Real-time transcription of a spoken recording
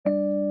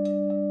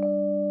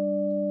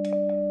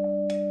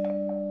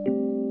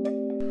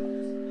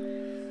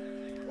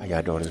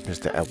y'all doing? This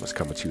Mr. Edwards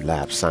coming to you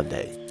live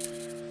Sunday.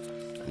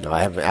 No,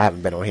 I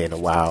haven't been on here in a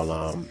while.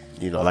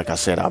 Like I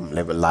said, I'm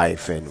living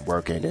life and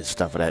working and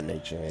stuff of that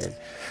nature, and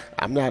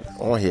I'm not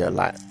on here a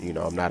lot.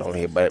 I'm not on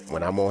here, but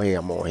when I'm on here,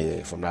 I'm on here.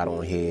 If I'm not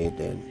on here,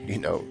 then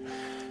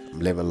I'm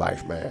living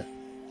life, man.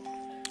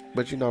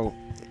 But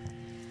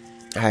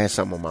I had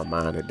something on my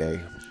mind today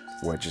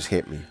where it just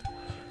hit me,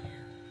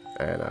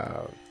 and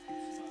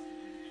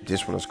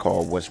this one is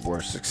called "What's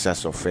Worse,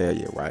 Success or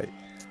Failure?" Right?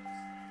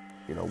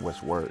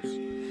 What's worse?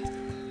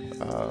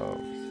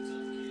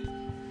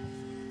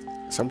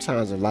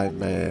 Sometimes in life,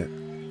 man,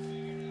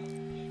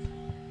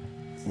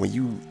 when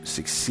you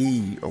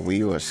succeed or when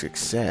you're a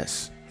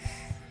success,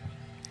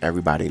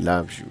 everybody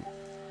loves you.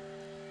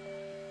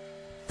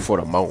 For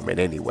the moment,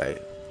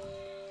 anyway.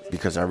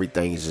 Because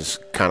everything is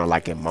just kind of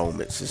like in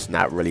moments. It's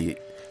not really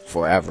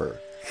forever.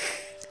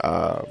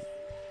 But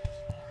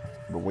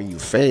when you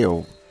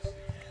fail,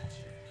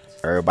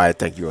 everybody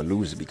think you're a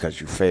loser because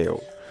you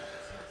failed.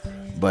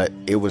 But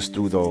it was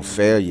through those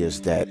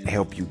failures that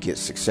helped you get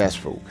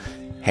successful.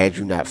 Had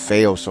you not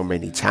failed so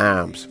many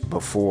times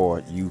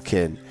before you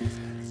can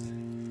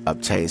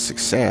obtain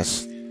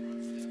success,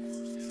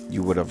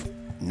 you would have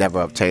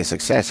never obtained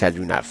success had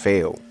you not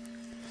failed.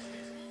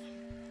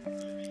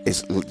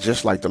 It's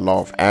just like the law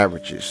of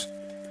averages.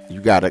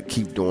 You got to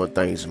keep doing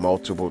things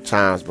multiple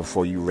times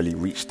before you really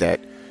reach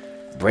that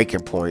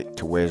breaking point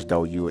to where as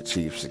though you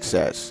achieve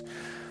success.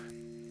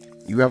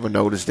 You ever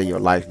noticed in your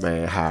life,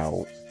 man,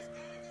 how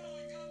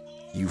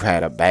you've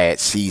had a bad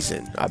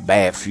season, a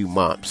bad few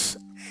months,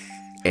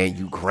 and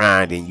you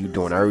grind and you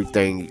doing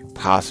everything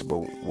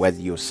possible, whether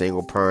you're a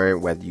single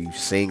parent, whether you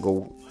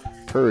single,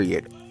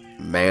 period,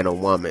 man or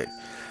woman,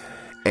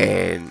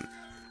 and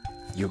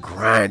you're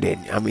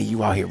grinding. I mean,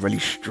 you out here really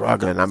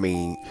struggling. I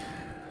mean,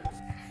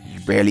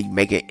 you barely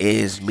making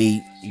ends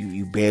meet.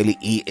 You barely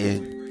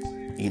eating.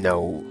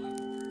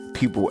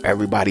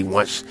 Everybody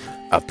wants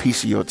a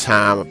piece of your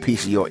time, a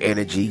piece of your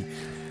energy,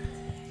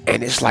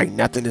 and it's like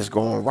nothing is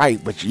going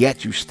right. But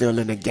yet you still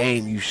in the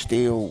game. You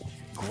still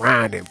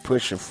grinding,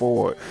 pushing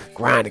forward,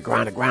 grinding,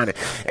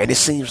 and it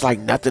seems like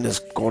nothing is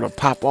going to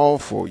pop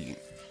off for you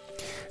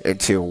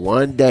until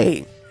one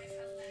day,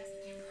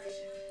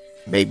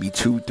 maybe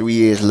 2-3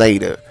 years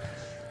later,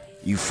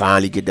 you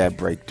finally get that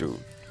breakthrough.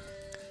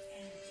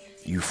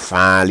 You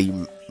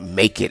finally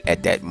make it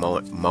at that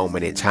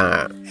moment in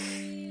time.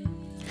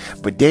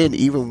 But then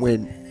even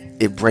when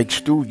it breaks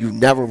through, you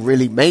never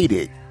really made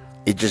it.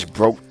 It just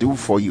broke through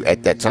for you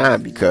at that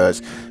time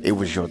because it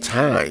was your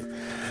time.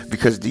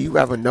 Because do you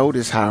ever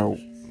notice how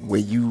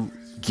when you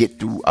get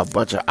through a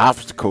bunch of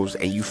obstacles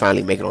and you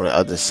finally make it on the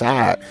other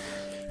side,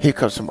 here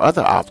comes some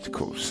other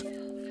obstacles.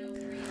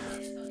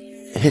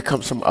 Here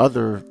comes some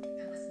other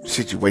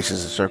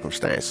situations and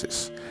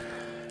circumstances.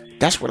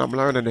 That's what I'm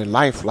learning in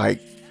life. Like,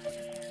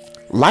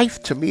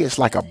 life to me is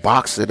like a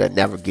boxer that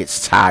never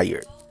gets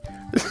tired.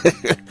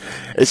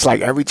 It's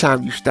like every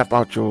time you step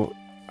out your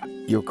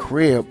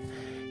crib,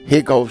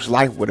 here goes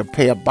life with a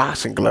pair of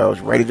boxing gloves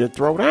ready to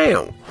throw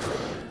down.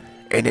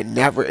 And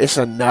it's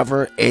a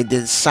never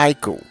ending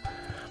cycle.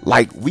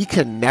 Like, we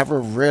can never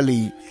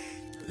really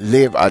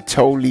live a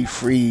totally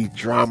free,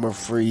 drama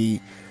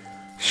free,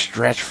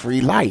 stress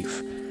free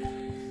life.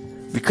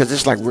 Because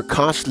it's like we're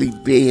constantly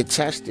being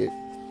tested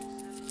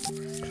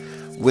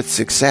with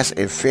success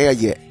and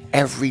failure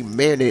every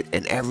minute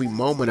and every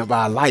moment of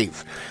our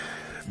life.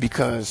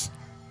 Because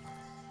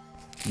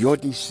your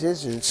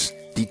decisions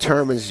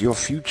determines your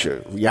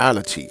future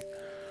reality.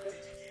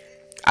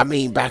 I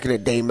mean, back in the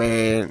day,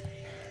 man,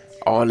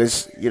 all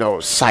this,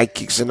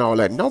 psychics and all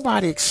that.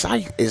 Nobody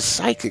is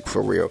psychic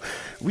for real.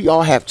 We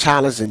all have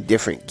talents and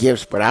different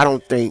gifts, but I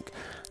don't think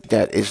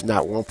that it's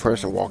not one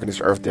person walking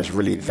this earth that's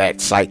really that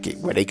psychic,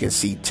 where they can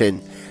see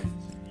 10,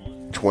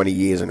 20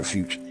 years in the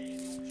future.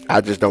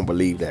 I just don't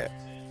believe that.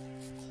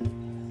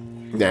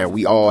 Now,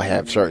 we all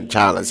have certain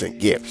talents and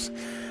gifts.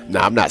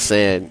 Now, I'm not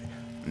saying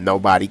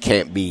nobody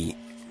can't be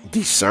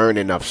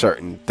discerning of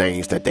certain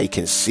things that they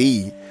can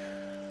see,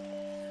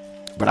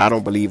 but I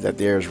don't believe that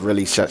there's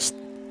really such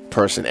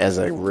person as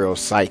a real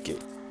psychic.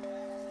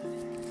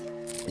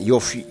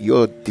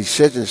 Your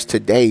decisions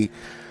today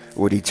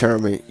will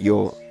determine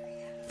your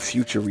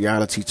future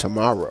reality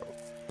tomorrow.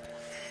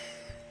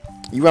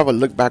 You ever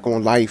look back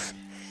on life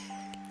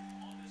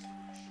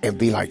and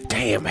be like,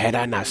 damn, had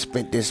I not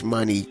spent this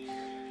money,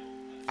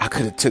 I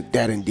could have took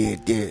that and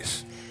did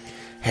this.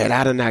 Had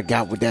I not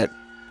got with that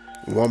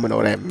woman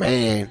or that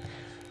man,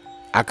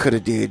 I could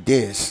have did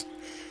this.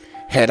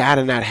 Had I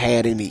not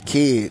had any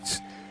kids,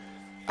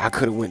 I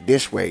could have went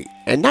this way.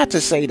 And not to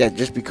say that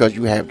just because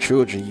you have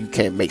children, you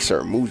can't make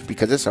certain moves,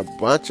 because it's a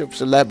bunch of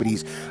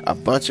celebrities, a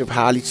bunch of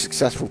highly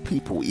successful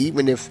people,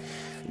 even if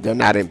they're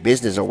not in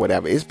business or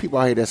whatever. It's people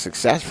out here that's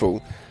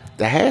successful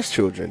that has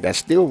children that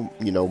still,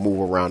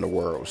 move around the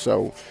world.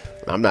 So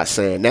I'm not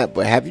saying that,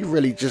 but have you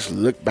really just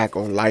looked back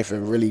on life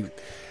and really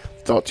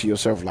thought to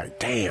yourself like,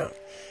 damn,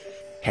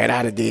 had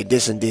I did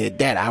this and did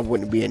that, I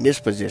wouldn't be in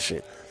this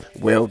position.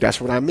 Well, that's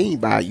what I mean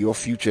by your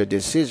future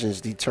decisions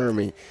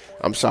determine,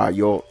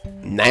 your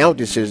now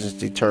decisions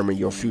determine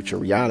your future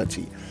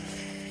reality.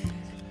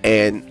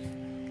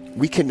 And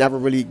we can never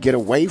really get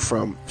away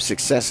from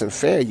success and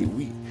failure.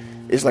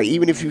 It's like,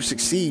 even if you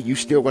succeed, you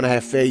still going to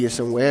have failure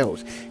somewhere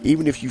else.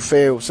 Even if you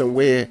fail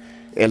somewhere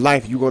in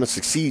life, you're going to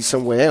succeed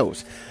somewhere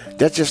else.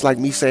 That's just like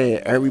me saying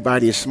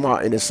everybody is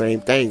smart in the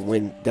same thing,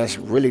 when that's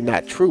really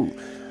not true.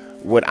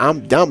 What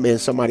I'm dumb in,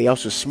 somebody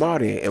else is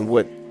smart in, and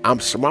what I'm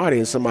smart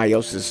in, somebody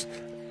else is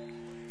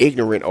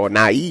ignorant or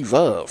naive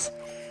of.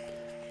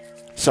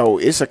 So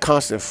it's a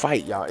constant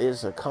fight, y'all.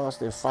 It's a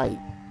constant fight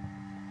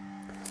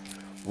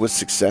with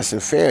success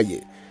and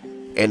failure.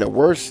 And the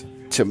worst,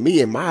 to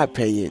me, in my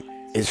opinion,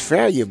 is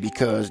failure,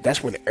 because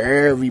that's when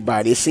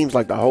it seems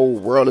like the whole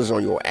world is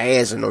on your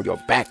ass and on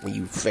your back when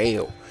you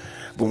fail.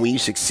 But when you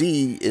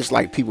succeed, it's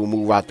like people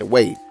move out the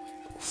way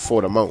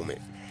for the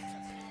moment.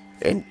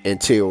 And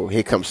until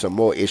here comes some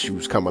more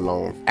issues come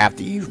along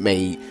after you've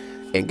made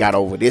and got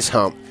over this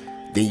hump,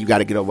 then you got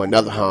to get over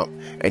another hump,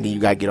 and then you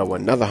got to get over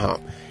another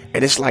hump.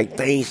 And it's like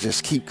things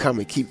just keep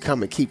coming.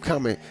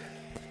 And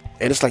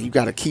it's like you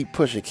got to keep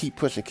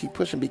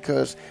pushing,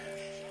 because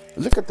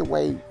look at the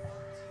way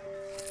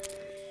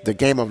the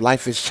game of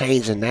life is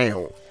changing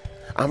now.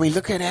 I mean,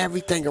 look at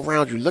everything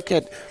around you. Look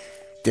at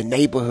the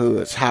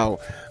neighborhoods, how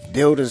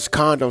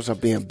condos are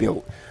being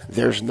built.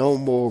 There's no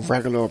more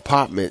regular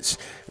apartments.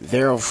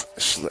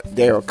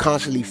 They're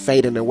constantly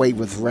fading away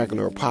with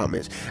regular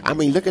apartments. I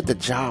mean, look at the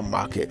job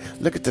market.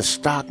 Look at the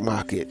stock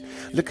market.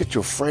 Look at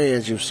your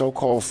friends, your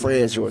so-called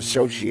friends, your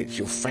associates,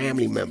 your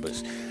family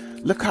members.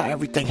 Look how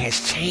everything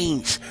has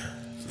changed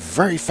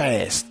very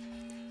fast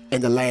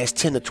in the last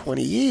 10 to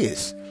 20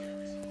 years.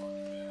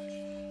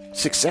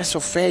 Success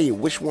or failure,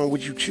 which one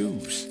would you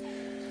choose?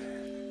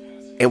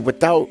 And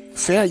without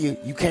failure,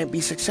 you can't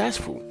be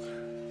successful.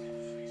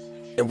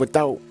 And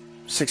without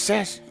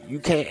success, you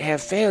can't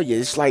have failure.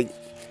 It's like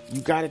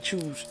you got to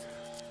choose.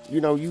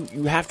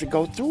 You have to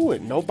go through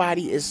it.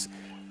 Nobody is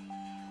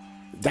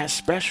that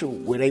special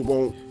where they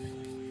won't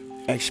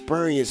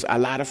experience a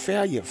lot of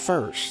failure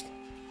first.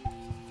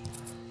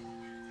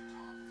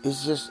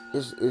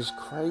 It's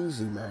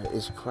crazy, man.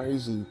 It's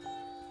crazy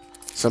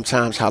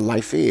sometimes how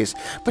life is.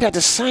 But at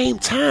the same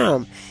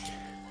time,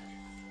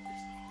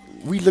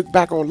 we look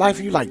back on life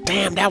and you're like,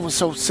 damn, that was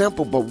so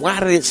simple, but why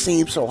did it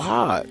seem so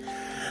hard?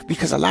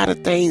 Because a lot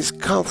of things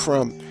come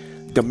from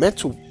the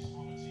mental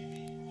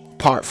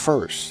part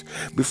first.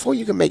 Before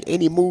you can make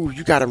any move,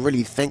 you got to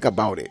really think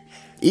about it.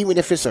 Even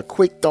if it's a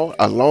quick thought,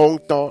 a long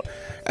thought,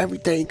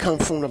 everything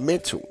comes from the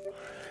mental.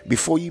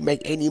 Before you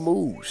make any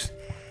moves,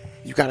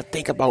 you got to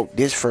think about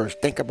this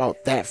first, think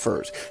about that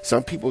first.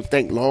 Some people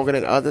think longer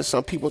than others.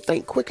 Some people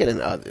think quicker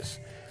than others.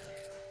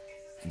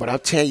 But I'll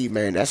tell you,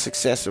 man, that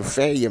success or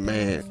failure,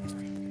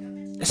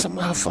 man, it's a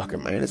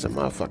motherfucker, man. It's a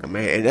motherfucker,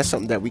 man. And that's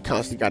something that we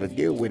constantly got to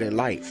deal with in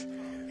life.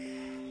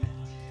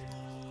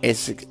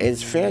 And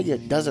failure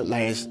doesn't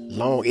last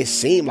long. It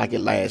seems like it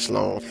lasts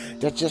long.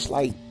 That's just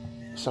like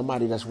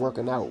somebody that's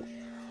working out.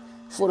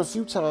 For the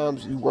few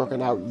times you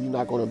working out, you're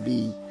not going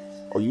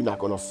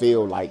to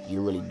feel like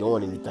you're really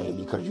doing anything,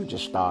 because you're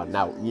just starting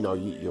out.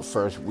 Your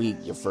first week,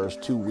 your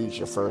first 2 weeks,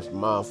 your first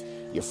month,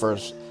 your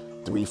first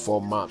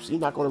 3-4 months, you're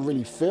not going to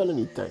really feel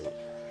anything.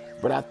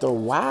 But after a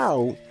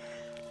while,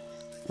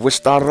 what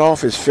started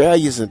off as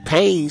failures and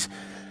pains,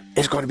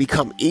 it's going to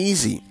become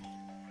easy.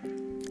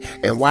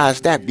 And why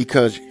is that?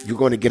 Because you're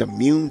going to get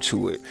immune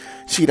to it.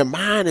 See, the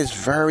mind is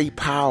very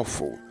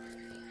powerful.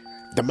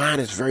 The mind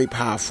is very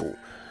powerful.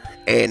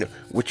 And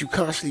what you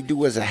constantly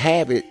do as a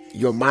habit,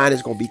 your mind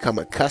is going to become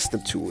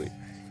accustomed to it.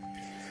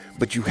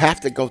 But you have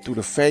to go through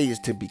the failures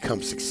to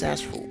become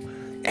successful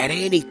at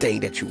anything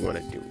that you want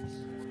to do.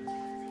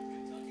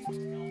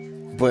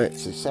 But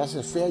success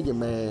and failure,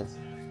 man,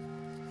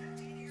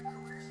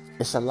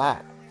 it's a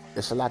lot.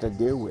 It's a lot to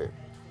deal with.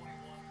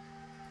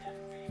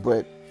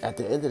 But at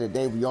the end of the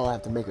day, we all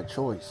have to make a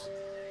choice.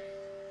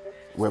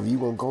 Whether you're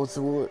going to go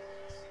through it,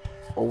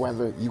 or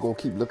whether you're going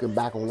to keep looking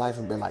back on life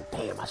and be like,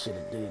 damn, I should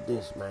have did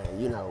this, man.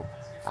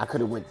 I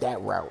could have went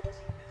that route.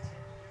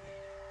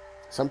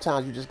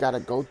 Sometimes you just got to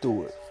go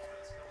through it.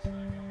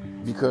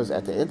 Because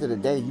at the end of the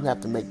day, you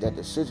have to make that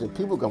decision.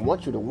 People going to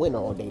want you to win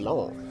all day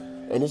long.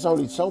 And there's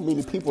only so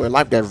many people in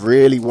life that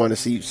really want to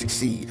see you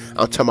succeed.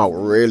 I'm talking about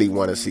really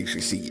want to see you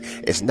succeed.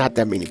 It's not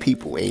that many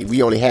people. And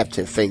we only have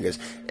 10 fingers.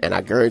 And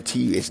I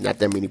guarantee you, it's not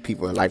that many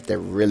people in life that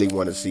really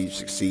want to see you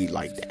succeed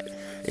like that.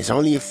 It's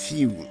only a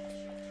few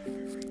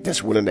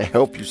that's willing to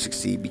help you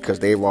succeed because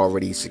they've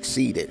already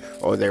succeeded,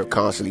 or they're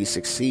constantly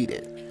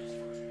succeeding.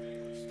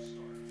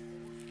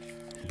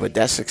 But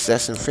that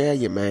success and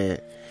failure, man,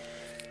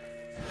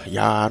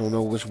 y'all, I don't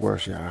know what's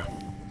worse, y'all.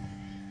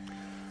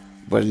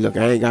 But look,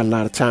 I ain't got a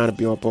lot of time to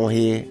be up on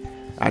here.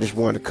 I just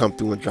wanted to come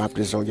through and drop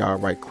this on y'all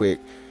right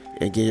quick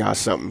and give y'all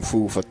something,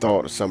 food for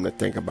thought, or something to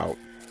think about.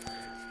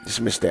 This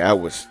is Mr.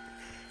 Elvis.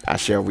 I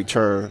shall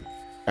return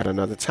at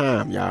another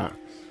time, y'all.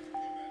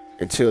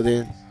 Until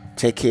then,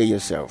 take care of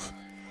yourself.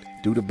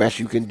 Do the best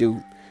you can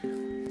do.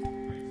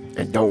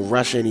 And don't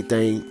rush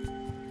anything.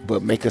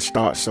 but make a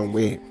start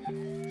somewhere.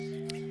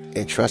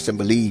 And trust and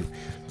believe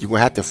you're going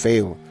to have to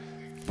fail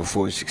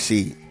before you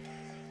succeed.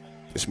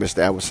 It's Mr.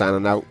 Edward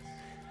signing out.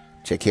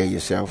 Take care of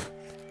yourself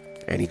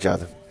and each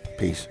other.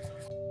 Peace.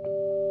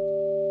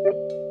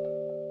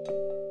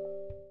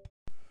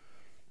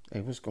 Hey,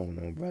 what's going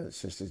on, brothers,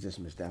 sisters? This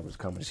is Mr. Edward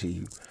coming to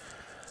you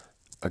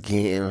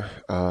again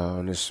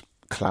on this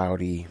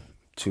cloudy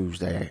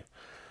Tuesday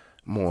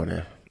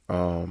morning.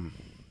 I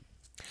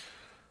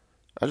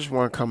just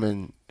want to come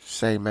and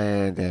say,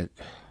 man, that,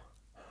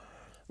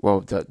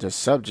 well, the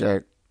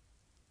subject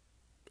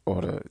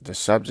or the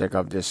subject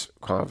of this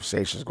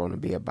conversation is going to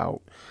be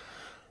about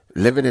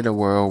living in a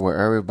world where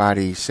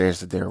everybody says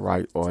that they're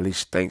right, or at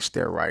least thinks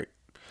they're right.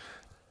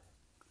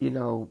 You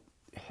know,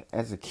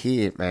 as a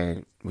kid,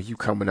 man, when you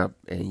coming up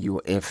and you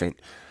an infant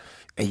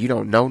and you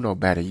don't know no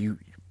better, you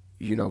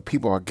know,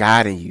 people are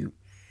guiding you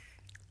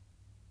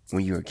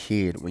when you're a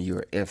kid, when you're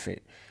an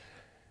infant,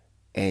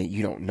 and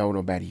you don't know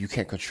no better. You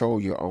can't control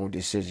your own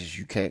decisions.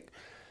 You can't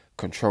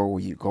control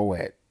where you go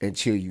at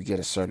until you get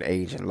a certain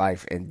age in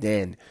life, and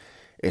then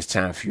it's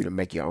time for you to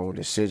make your own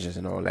decisions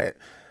and all that.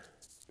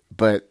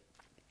 But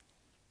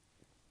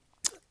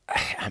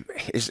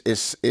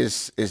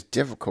it's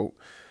difficult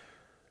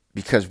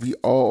because we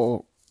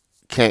all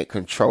can't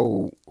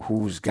control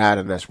who's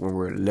guiding us when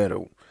we're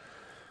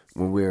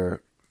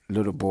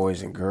little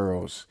boys and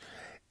girls,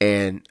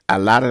 and a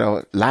lot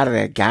of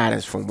that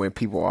guidance from when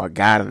people are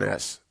guiding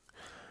us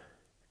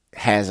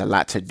has a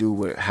lot to do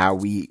with how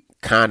we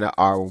kind of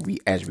are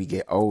as we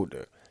get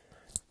older.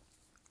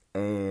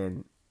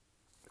 And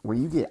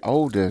when you get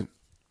older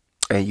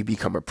and you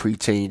become a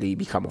preteen, then you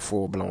become a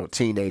full-blown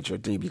teenager,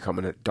 then you become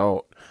an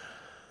adult,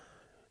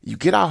 you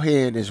get out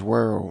here in this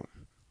world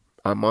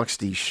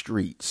amongst these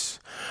streets,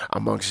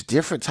 amongst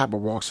different type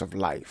of walks of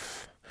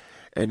life,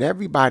 and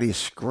everybody is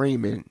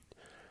screaming,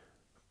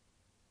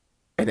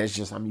 and it's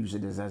just, I'm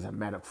using this as a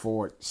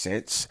metaphoric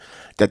sense,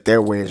 that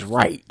their way is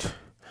right.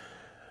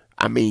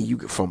 I mean, you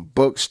get from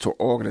books to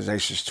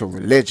organizations to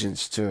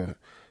religions to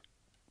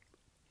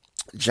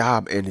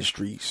job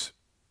industries.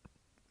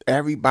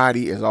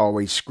 Everybody is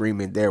always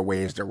screaming their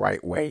way is the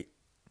right way.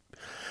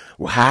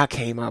 Well, how I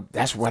came up,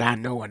 that's what I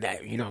know, and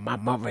that, you know, my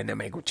mother and them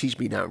ain't gonna teach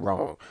me nothing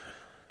wrong.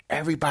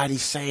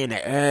 Everybody's saying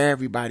that.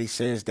 Everybody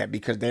says that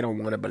because they don't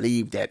want to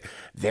believe that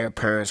their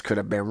parents could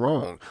have been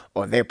wrong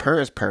or their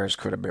parents'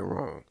 could have been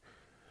wrong.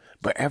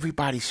 But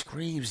everybody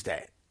screams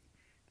that.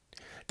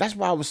 That's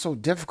why it was so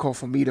difficult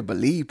for me to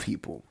believe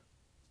people.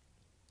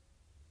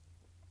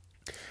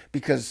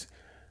 Because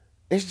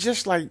it's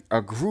just like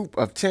a group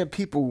of 10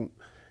 people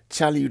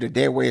telling you that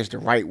their way is the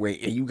right way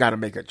and you got to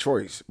make a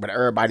choice. But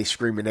everybody's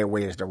screaming their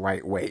way is the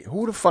right way.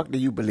 Who the fuck do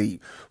you believe?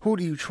 Who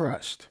do you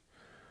trust?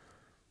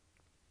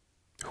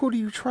 Who do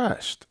you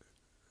trust?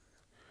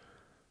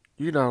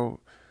 You know,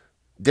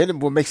 then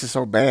what makes it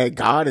so bad,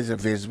 God is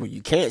invisible.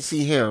 You can't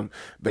see him,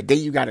 but then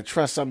you got to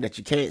trust something that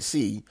you can't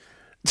see.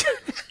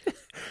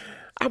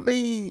 I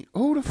mean,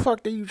 who the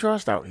fuck do you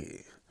trust out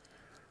here?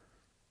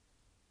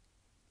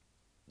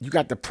 You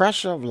got the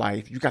pressure of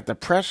life. You got the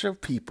pressure of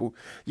people.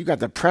 You got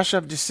the pressure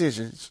of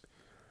decisions.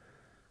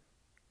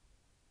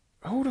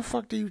 Who the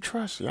fuck do you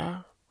trust,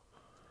 y'all?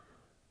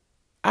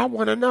 I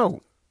want to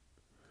know.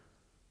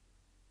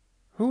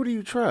 Who do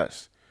you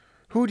trust?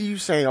 Who do you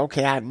say,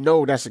 okay, I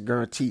know that's a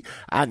guarantee.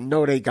 I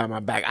know they got my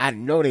back. I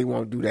know they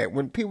won't do that.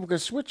 When people can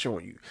switch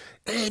on you.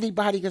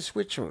 Anybody can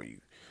switch on you.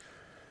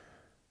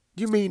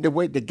 You mean the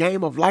way the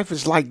game of life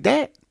is like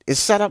that? It's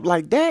set up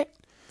like that?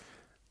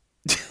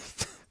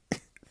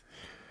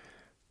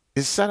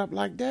 It's set up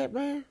like that,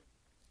 man?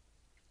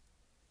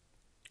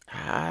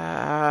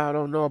 I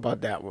don't know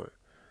about that one.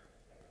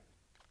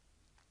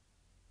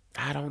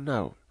 I don't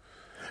know.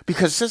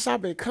 Because since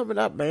I've been coming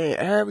up, man,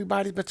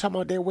 everybody's been talking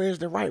about their way is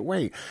the right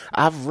way.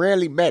 I've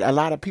rarely met a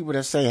lot of people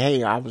that say,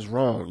 hey, I was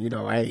wrong. You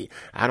know, hey,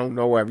 I don't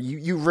know.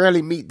 You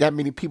rarely meet that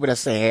many people that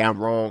say, hey, I'm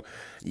wrong.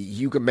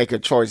 You can make a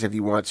choice if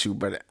you want to,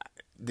 but,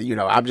 you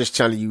know, I'm just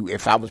telling you,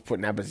 if I was put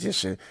in that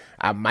position,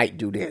 I might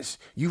do this.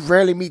 You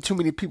rarely meet too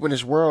many people in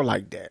this world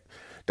like that.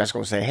 That's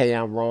going to say, hey,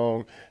 I'm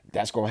wrong.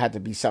 That's going to have to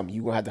be something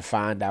you're going to have to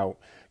find out.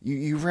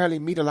 You rarely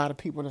meet a lot of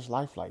people in this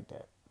life like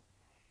that.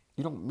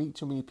 You don't meet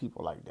too many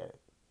people like that.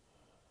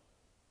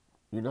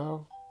 You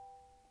know?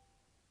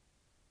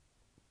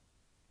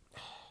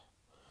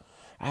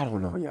 I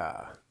don't know,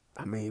 y'all.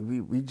 I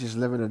mean, we just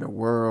living in a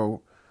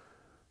world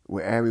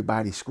where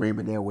everybody's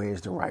screaming their way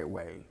is the right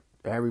way.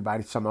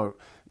 Everybody,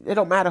 it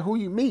don't matter who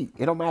you meet.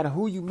 It don't matter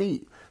who you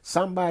meet.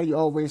 Somebody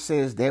always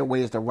says their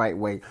way is the right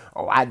way.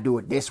 Oh, I do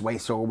it this way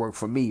so it work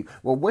for me.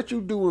 Well, what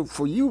you do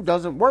for you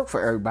doesn't work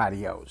for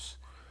everybody else.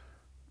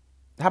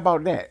 How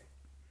about that?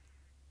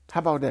 How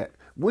about that?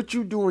 What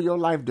you do in your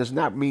life does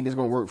not mean it's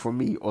going to work for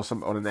me or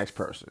the next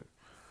person.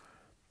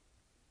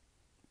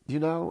 You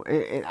know,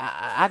 and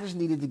I just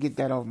needed to get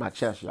that off my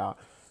chest, y'all.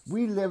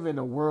 We live in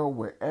a world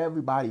where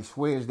everybody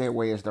swears their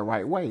way is the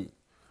right way.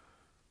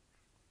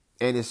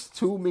 And it's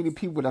too many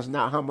people that's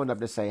not humble enough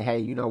to say, hey,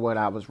 you know what,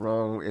 I was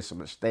wrong. It's a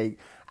mistake.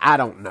 I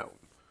don't know.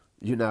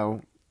 You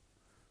know,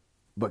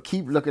 But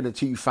keep looking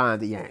until you find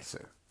the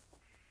answer.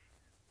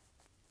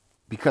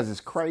 Because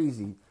it's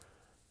crazy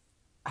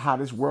how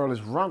this world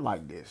is run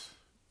like this.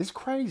 It's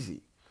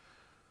crazy.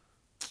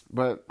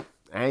 But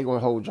I ain't going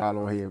to hold y'all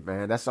on here,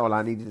 man. That's all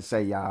I needed to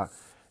say, y'all.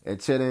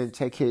 Until then,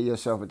 take care of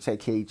yourself and take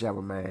care of each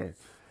other, man.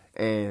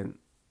 And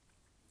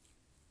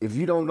if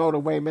you don't know the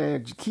way,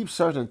 man, just keep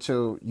searching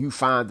until you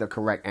find the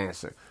correct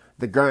answer.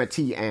 The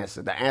guaranteed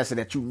answer. The answer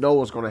that you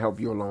know is going to help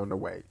you along the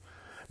way.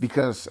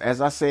 Because,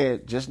 as I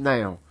said just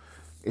now,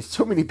 it's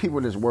too many people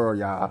in this world,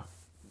 y'all,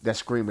 that's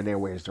screaming their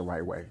way is the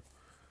right way.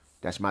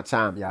 That's my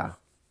time, y'all.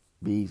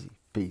 Be easy.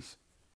 Peace.